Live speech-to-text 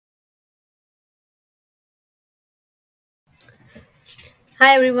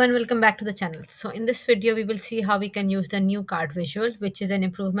Hi everyone, welcome back to the channel. So in this video, we will see how we can use the new card visual, which is an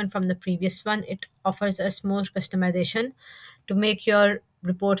improvement from the previous one. It offers us more customization to make your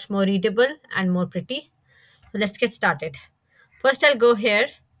reports more readable and more pretty. So let's get started. First, I'll go here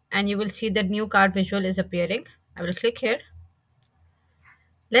and you will see the new card visual is appearing. I will click here.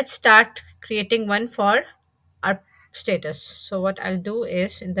 Let's start creating one for our status. So what I'll do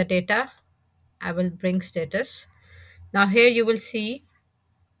is in the data, I will bring status. Now here you will see,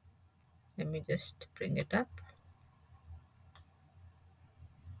 let me just bring it up.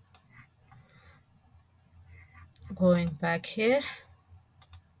 Going back here,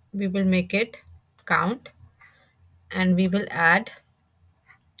 we will make it count and we will add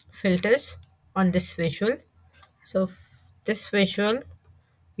filters on this visual. So this visual,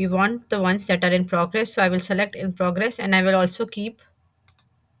 we want the ones that are in progress. So I will select in progress and I will also keep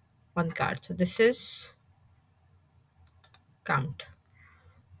one card. So this is count.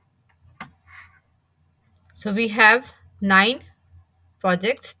 So we have 9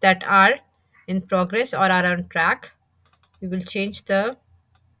 projects that are in progress or are on track. We will change the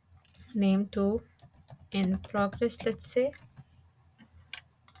name to in progress, let's say.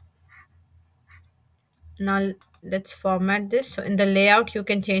 Now let's format this. So in the layout, you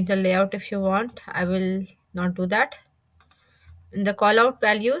can change the layout if you want. I will not do that. In the callout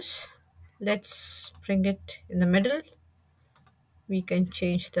values, let's bring it in the middle. We can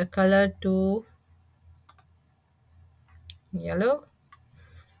change the color to yellow.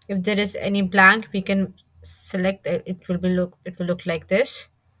 If there is any blank, we can select it. It will look like this.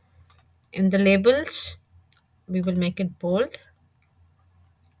 In the labels, we will make it bold,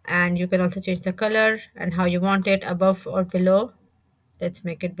 and you can also change the color and how you want it, above or below. Let's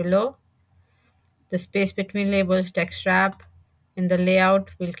make it below. The space between labels, text wrap. In the layout,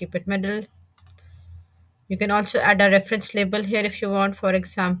 we'll keep it middle. You can also add a reference label here if you want. For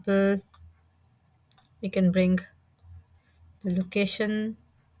example, we can bring the location.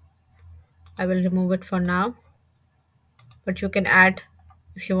 I will remove it for now, but you can add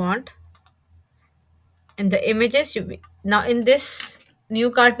if you want. In the images, now in this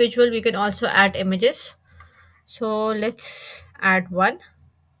new card visual, we can also add images. So let's add one.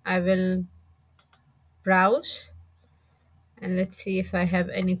 I will browse and let's see if I have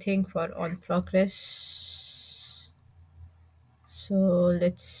anything for on progress. So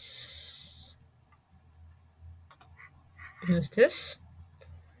let's use this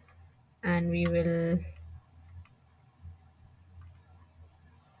and we will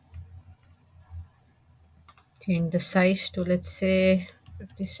change the size to, let's say,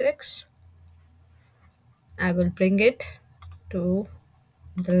 56. I will bring it to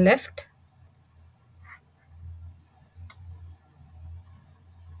the left.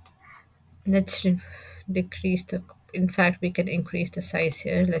 Let's decrease the, in fact, we can increase the size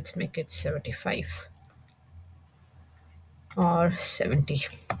here. Let's make it 75 or 70.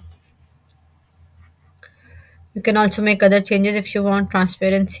 You can also make other changes if you want.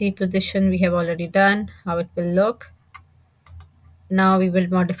 Transparency, position, we have already done. How it will look. Now we will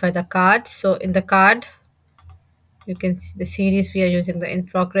modify the card. So in the card, you can see the series we are using the in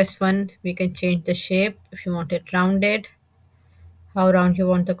progress one. We can change the shape if you want it rounded, how round you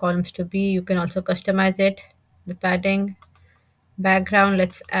want the columns to be. You can also customize it. The padding, background,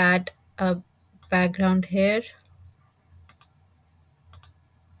 let's add a background here,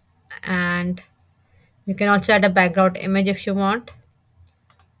 and you can also add a background image if you want.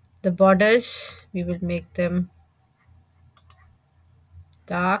 The borders, we will make them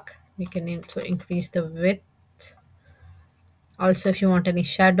dark. We can also increase the width. Also, if you want any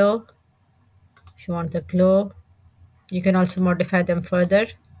shadow, if you want the glow, you can also modify them further.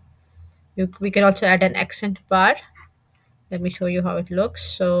 We can also add an accent bar. Let me show you how it looks.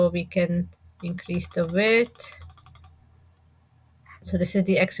 So we can increase the width. So this is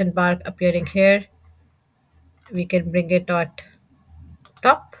the accent bar appearing here. We can bring it at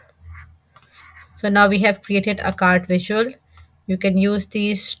top. So now we have created a card visual. You can use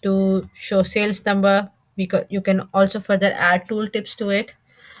these to show sales number. You can also further add tooltips to it,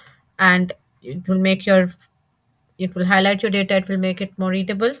 and it will highlight your data. It will make it more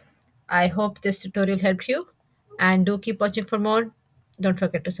readable. I hope this tutorial helped you, and do keep watching for more. Don't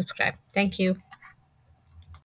forget to subscribe. Thank you.